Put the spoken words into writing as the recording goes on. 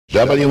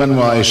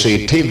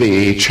WNYC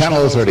TV,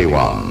 Channel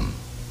 31.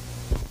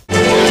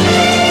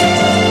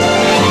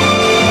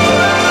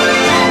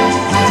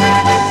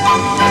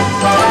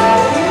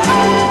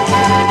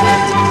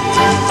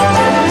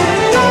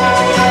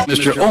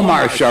 Mr.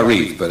 Omar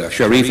Sharif, but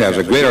Sharif has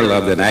a greater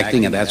love than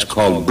acting, and that's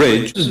called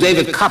bridge. This is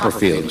David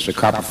Copperfield. Mr.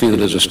 Copperfield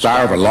is a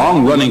star of a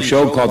long-running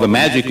show called The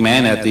Magic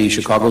Man at the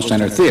Chicago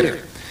Center Theater.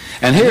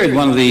 And here is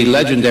one of the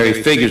legendary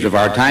figures of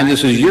our time.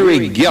 This is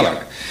Uri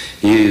Geller.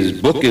 His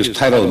book is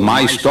titled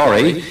My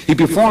Story. He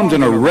performs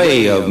an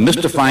array of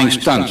mystifying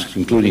stunts,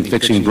 including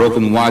fixing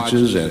broken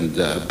watches and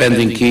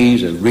bending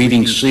keys and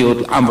reading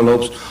sealed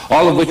envelopes,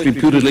 all of which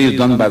reputedly is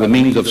done by the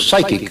means of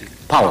psychic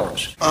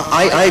powers.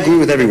 I agree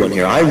with everyone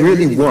here. I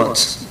really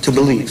want to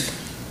believe.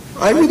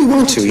 I really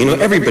want to. You know,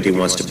 everybody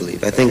wants to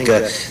believe. I think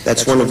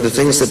that's one of the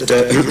things that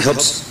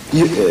helps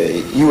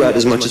you out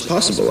as much as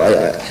possible.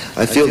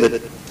 I feel that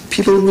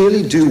people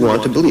really do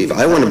want to believe.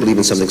 I want to believe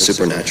in something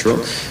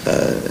supernatural,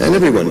 and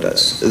everyone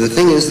does. The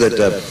thing is that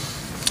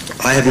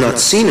I have not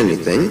seen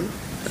anything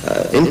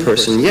in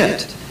person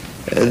yet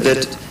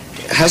that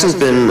hasn't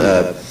been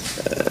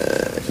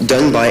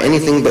done by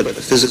anything but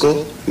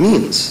physical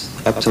means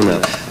up till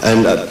now.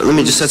 And let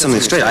me just set something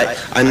straight.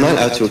 I'm not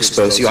out to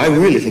expose you. I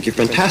really think you're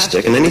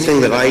fantastic, and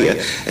anything that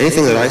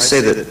I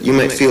say that you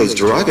might feel is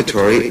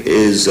derogatory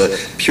is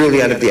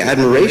purely out of the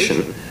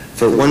admiration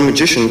for one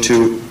magician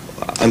to.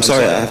 I'm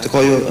sorry, I have to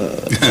call you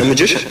a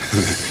magician.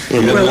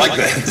 You don't like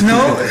that.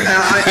 No,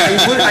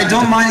 I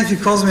don't mind if he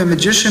calls me a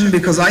magician,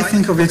 because I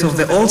think of it of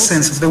the old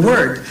sense of the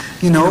word.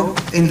 You know,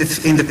 in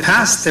the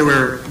past there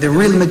were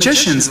real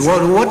magicians.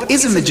 What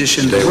is a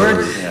magician? The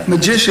word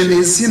magician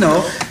is, you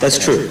know. That's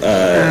true.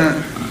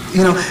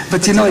 You know,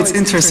 but you know, it's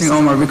interesting,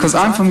 Omar, because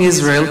I'm from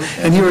Israel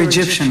and you're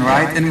Egyptian,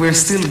 right? And we're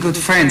still good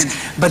friends.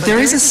 But there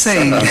is a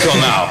saying. Until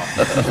now.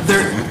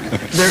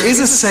 There is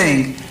a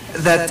saying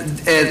that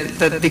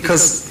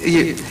because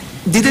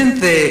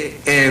didn't the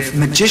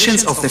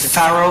magicians of the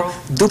Pharaoh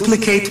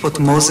duplicate what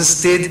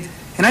Moses did?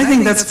 And I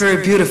think that's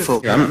very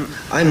beautiful.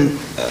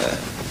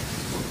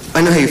 I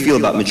know how you feel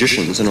about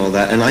magicians and all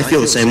that, and I feel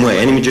the same way.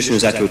 Any magician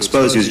who's out to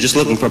expose you is just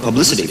looking for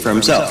publicity for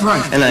himself.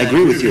 Right. And I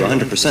agree with you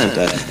 100%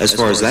 as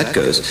far as that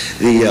goes.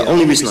 The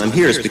only reason I'm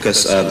here is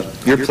because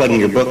you're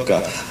plugging your book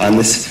on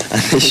this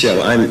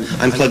show.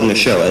 I'm plugging a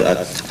show.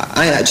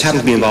 I just happen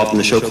to be involved in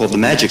a show called The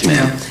Magic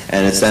Man,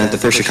 and it's down at the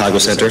First Chicago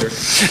Center.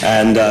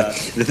 And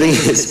the thing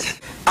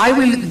is, I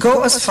will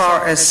go as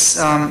far as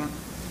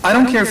I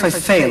don't care if I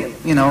fail.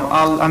 You know,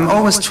 I'm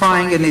always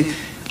trying, and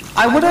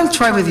what I'll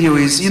try with you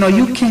is, you know,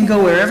 you can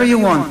go wherever you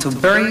want to,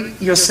 bury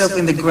yourself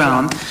in the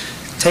ground,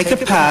 take a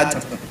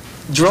pad,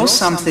 draw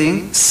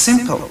something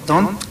simple.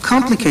 Don't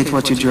complicate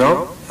what you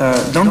draw.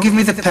 Don't give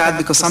me the pad,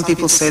 because some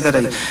people say that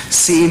I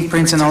see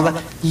imprints and all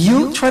that.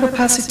 You try to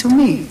pass it to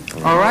me,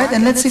 all right?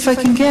 And let's see if I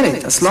can get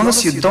it. As long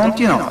as you don't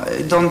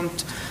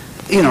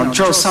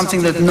draw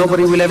something that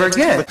nobody will ever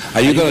get.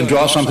 Are you going to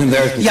draw something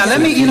there? Yeah,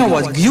 you know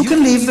what, you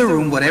can leave the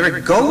room, whatever,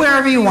 go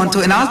wherever you want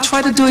to, and I'll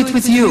try to do it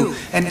with you.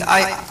 And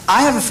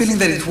I have a feeling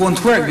that it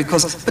won't work,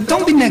 but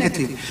don't be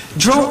negative.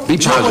 Draw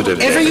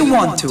whatever you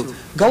want to.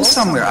 Go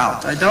somewhere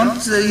out. You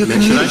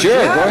can leave. Sure,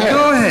 yeah,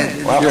 go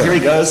ahead. well, here he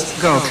goes.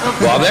 Go.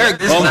 Well, there.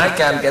 I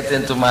can't get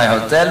into my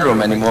hotel room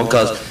anymore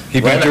because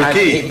he bent your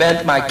key. He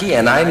bent my key,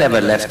 and I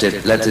never let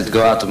it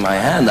go out of my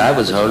hand. I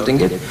was holding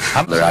it.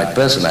 I'm the right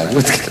person. I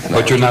would get it.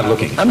 But you're not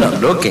looking. I'm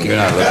not looking. You're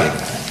not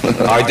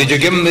looking. All right, did you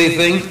give him the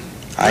thing?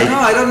 No,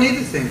 I don't need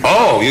the thing.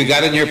 Oh, you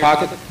got it in your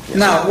pocket?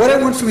 Now, what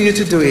I want from you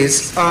to do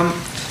is,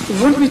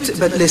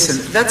 but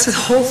listen, that's the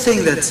whole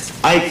thing Can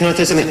I tell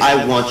you something?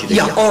 I want you to.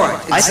 Yeah, all right.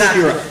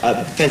 Exactly.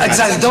 I think you're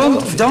fantastic.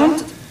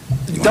 Exactly.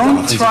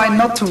 Don't try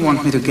not to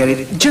want me to get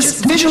it.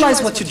 Just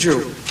visualize what you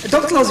drew.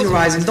 Don't close your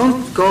eyes and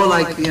don't go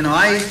like, you know,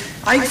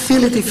 I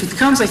feel it. If it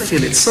comes, I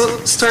feel it. So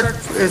start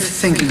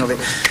thinking of it.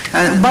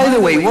 And by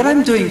the way, what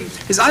I'm doing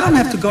is I don't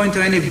have to go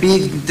into any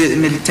big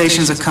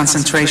meditations or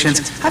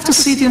concentrations. I have to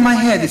see it in my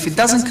head. If it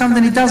doesn't come,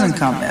 then it doesn't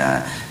come.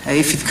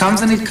 If it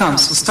comes, then it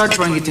comes. So start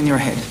drawing it in your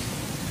head.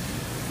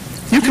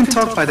 You can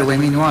talk, by the way,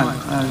 meanwhile.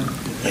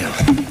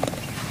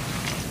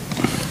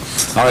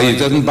 All right, it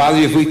doesn't bother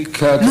you if we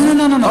cut? No,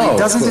 Oh, it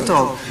doesn't at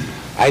all.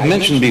 I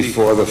mentioned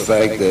before the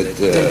fact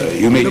that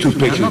you made two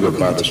pictures with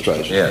Barbara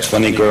Streisand. Yes.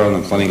 Funny girl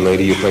and funny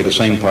lady. You played the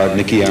same part.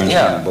 Nikki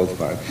Arnstein in both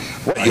parts.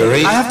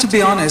 I have to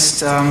be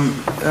honest.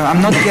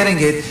 I'm not getting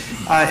it.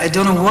 I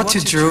don't know what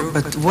you drew,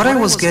 but what I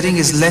was getting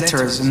is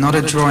letters and not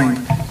a drawing.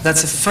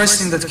 That's the first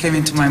thing that came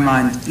into my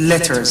mind.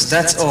 Letters.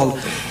 That's all.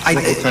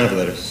 What kind of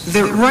letters?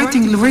 They're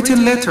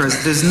written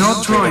letters. There's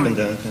no drawing.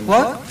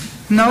 What?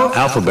 No.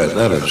 Alphabet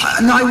letters.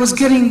 No, I was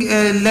getting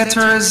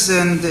letters,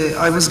 and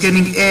I was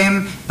getting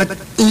M, but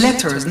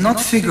letters, not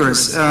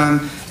figures.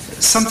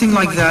 Something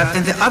like that.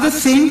 And the other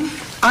thing,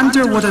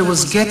 under what I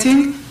was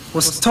getting,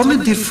 was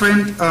totally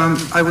different.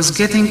 I was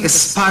getting a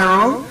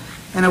spiral,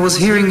 and I was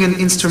hearing an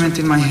instrument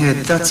in my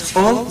head. That's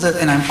all that,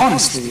 and I'm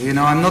honest with you,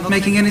 I'm not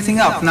making anything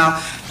up. Now,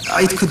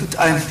 I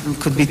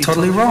could be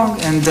totally wrong,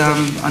 and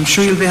I'm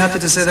sure you'll be happy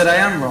to say that I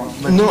am wrong.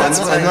 But No, that's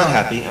what I I'm not wrote.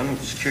 happy. I'm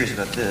just curious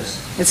about this.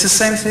 It's the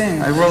same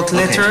thing. I wrote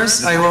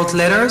letters,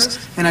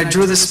 and I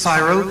drew the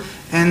spiral,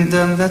 and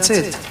that's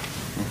it.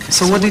 Okay.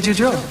 So what did you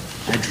draw?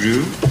 I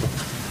drew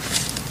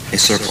a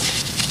circle.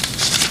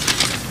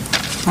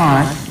 All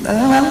right.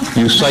 Well,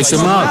 You psyched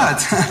him out.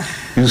 bad.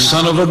 You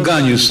son of a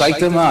gun, you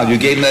psyched him out. You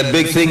gave him that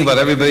big thing about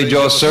everybody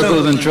draws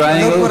circles and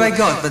triangles. Look what I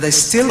got, but I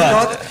still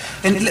got.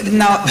 And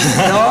now,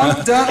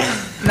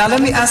 now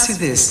let me ask you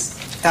this.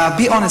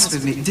 Be honest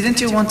with me. Didn't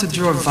you want to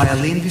draw a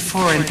violin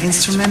before, an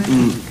instrument?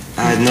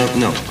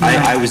 No.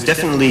 I was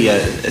definitely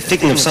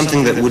thinking of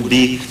something that would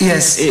be.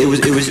 Yes. It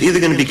was either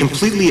going to be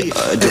completely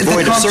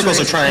devoid of circles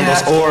or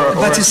triangles, Yeah. or.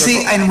 But a you see,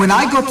 circle. and when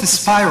I got the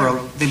spiral,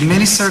 the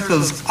many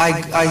circles,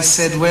 I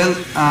said, well,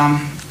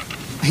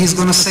 he's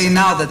going to say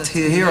now that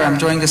here I'm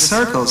drawing the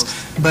circles.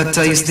 But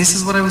this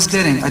is what I was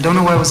getting. I don't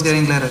know why I was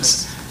getting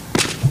letters.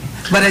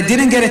 But I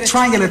didn't get a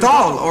triangle at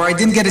all, or I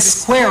didn't get a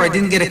square, I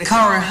didn't get a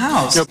car or a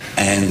house.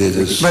 And it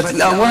is But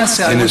I want to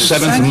say, in I the would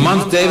seventh thank you.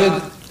 month, David.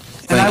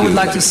 And I Thank would you.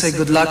 like to say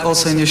good luck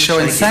also in your show,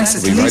 and thanks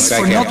at We'll be right least back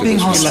for not after being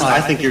this one. hostile.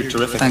 I think you're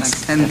terrific.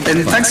 Thanks. And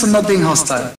thanks for not being hostile.